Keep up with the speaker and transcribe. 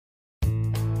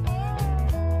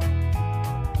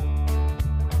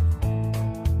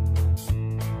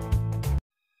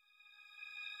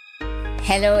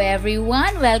Hello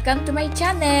everyone! Welcome to my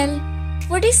channel!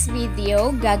 For this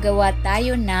video, gagawa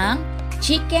tayo ng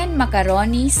chicken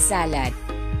macaroni salad.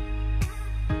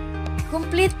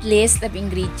 Complete list of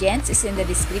ingredients is in the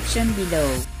description below.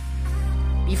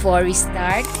 Before we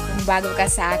start, kung bago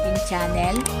ka sa aking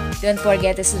channel, don't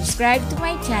forget to subscribe to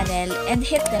my channel and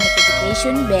hit the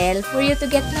notification bell for you to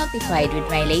get notified with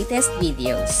my latest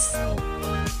videos.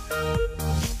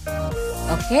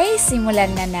 Okay,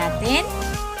 simulan na natin.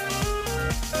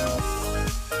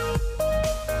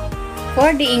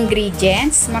 For the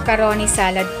ingredients, macaroni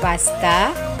salad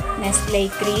pasta, Nestle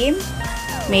Cream,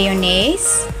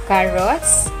 mayonnaise,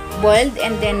 carrots, boiled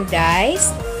and then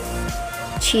diced,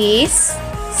 cheese,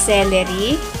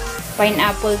 celery,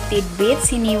 pineapple tidbits,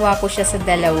 hiniwa ko siya sa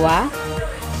dalawa,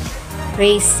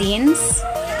 raisins,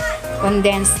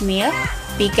 condensed milk,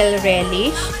 pickled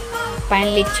relish,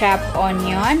 finely chopped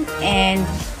onion, and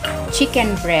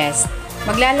chicken breast.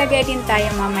 Maglalagay din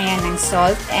tayo mamaya ng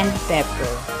salt and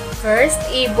pepper. First,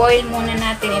 i-boil muna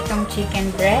natin itong chicken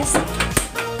breast.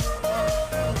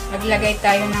 Maglagay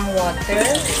tayo ng water.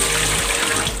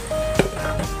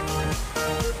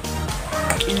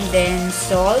 And then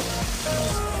salt.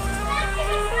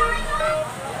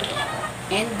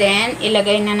 And then,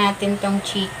 ilagay na natin tong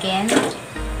chicken.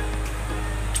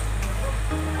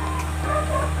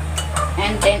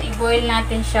 And then, i-boil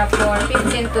natin siya for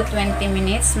 15 to 20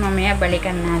 minutes. Mamaya,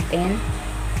 balikan natin.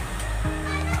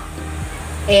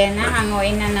 Ayan na,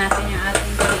 hanguin na natin yung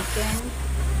ating chicken.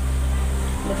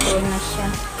 Luto na siya.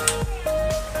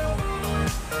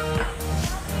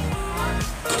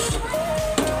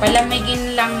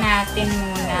 Palamigin lang natin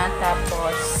muna.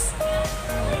 Tapos,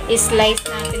 i-slice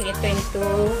natin ito into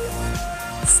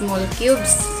small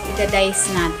cubes.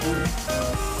 Ida-dice natin.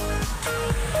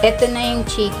 Ito na yung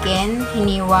chicken.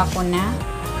 Hiniwa ko na.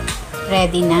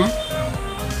 Ready na.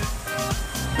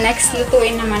 Next,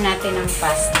 lutuin naman natin ang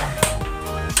pasta.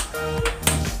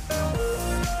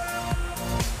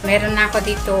 Meron na ako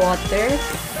dito water.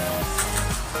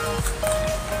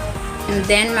 And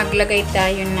then, maglagay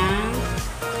tayo ng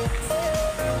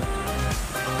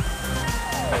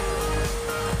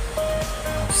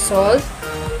salt.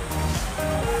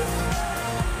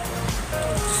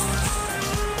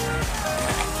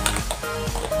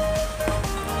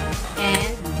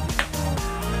 And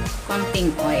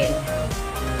konting oil.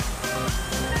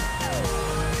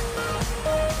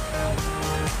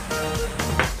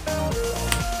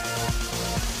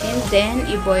 And then,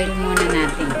 i-boil muna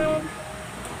natin.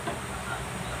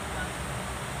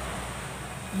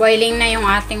 Boiling na yung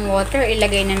ating water.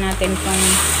 Ilagay na natin tong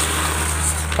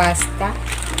pasta.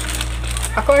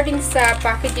 According sa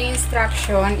packaging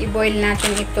instruction, i-boil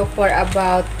natin ito for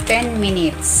about 10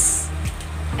 minutes.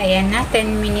 Ayan na,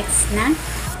 10 minutes na.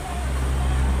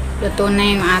 Luto na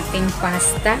yung ating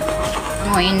pasta.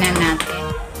 Hanguin na natin.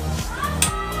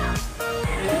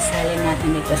 Isalin natin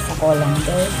dito sa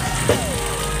colander.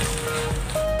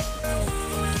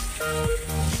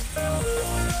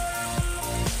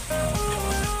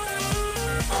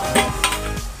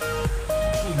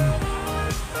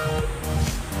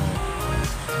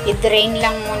 I-drain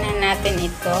lang muna natin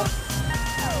ito.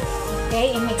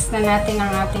 Okay, i-mix na natin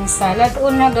ang ating salad.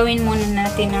 Una, gawin muna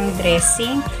natin ang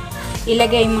dressing.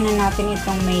 Ilagay muna natin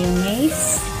itong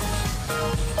mayonnaise.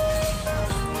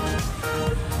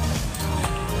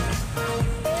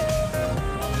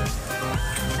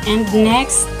 And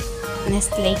next,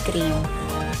 Nestle Cream.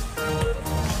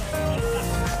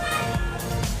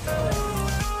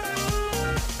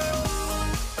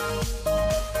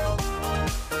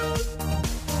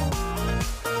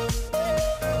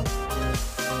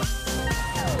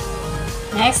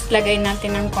 Next, lagay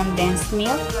natin ang condensed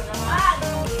milk.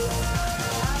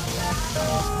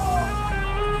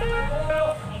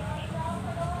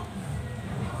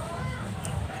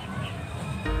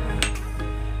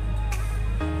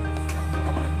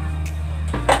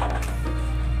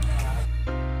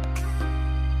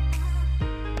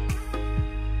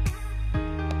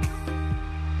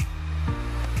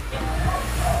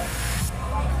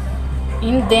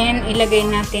 And then, ilagay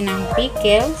natin ang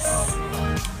pickles.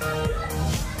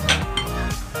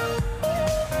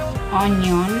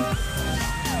 Onion.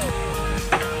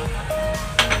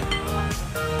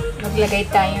 Maglagay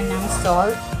tayo ng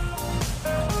salt.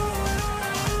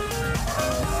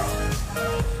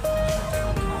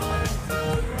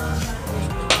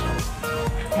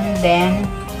 And then,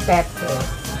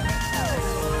 pepper.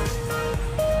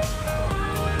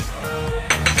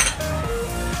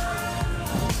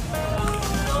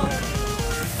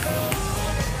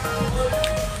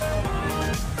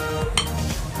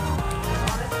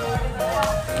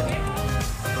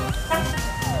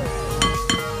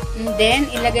 then,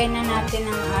 ilagay na natin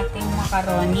ang ating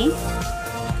macaroni.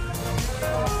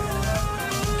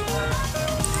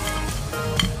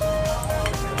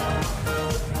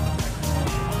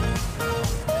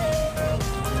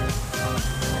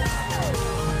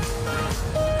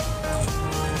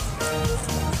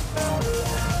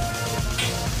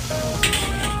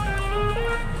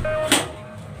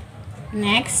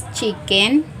 Next,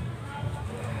 chicken.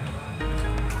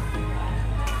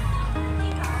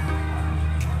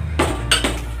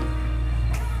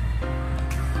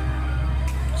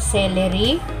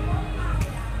 Celery.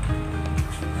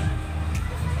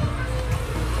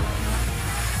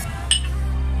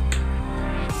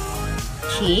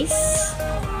 Cheese.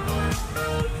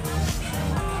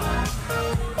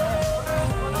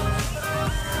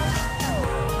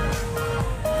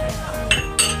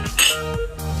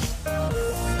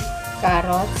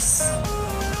 Carrots.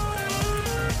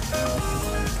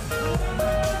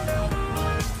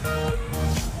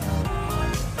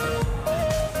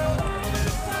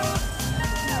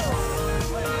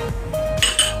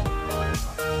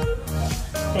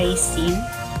 Raisin.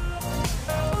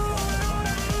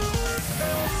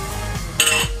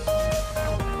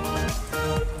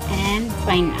 And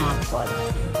pineapple.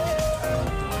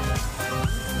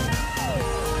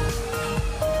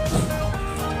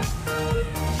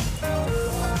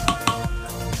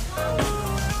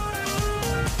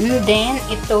 And then,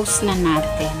 i-toast na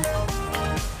natin.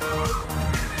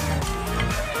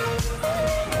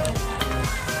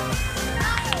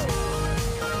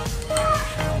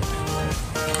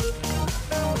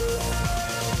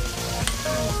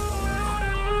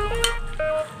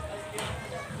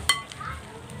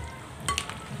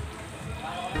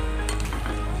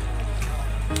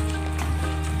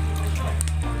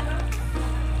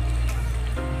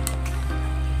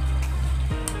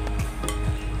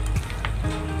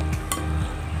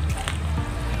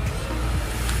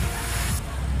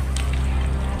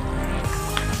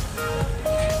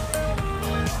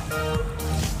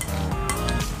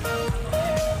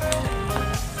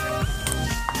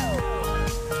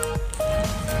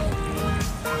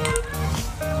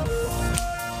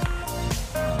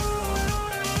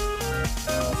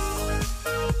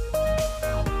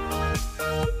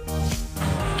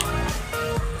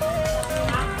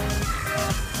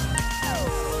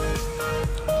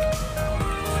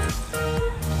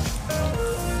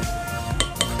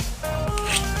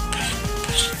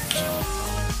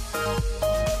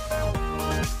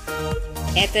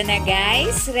 Eto na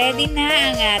guys, ready na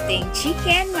ang ating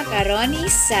chicken macaroni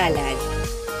salad.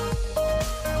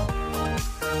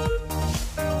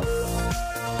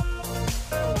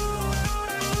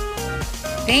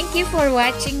 Thank you for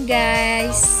watching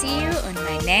guys. See you on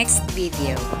my next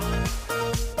video.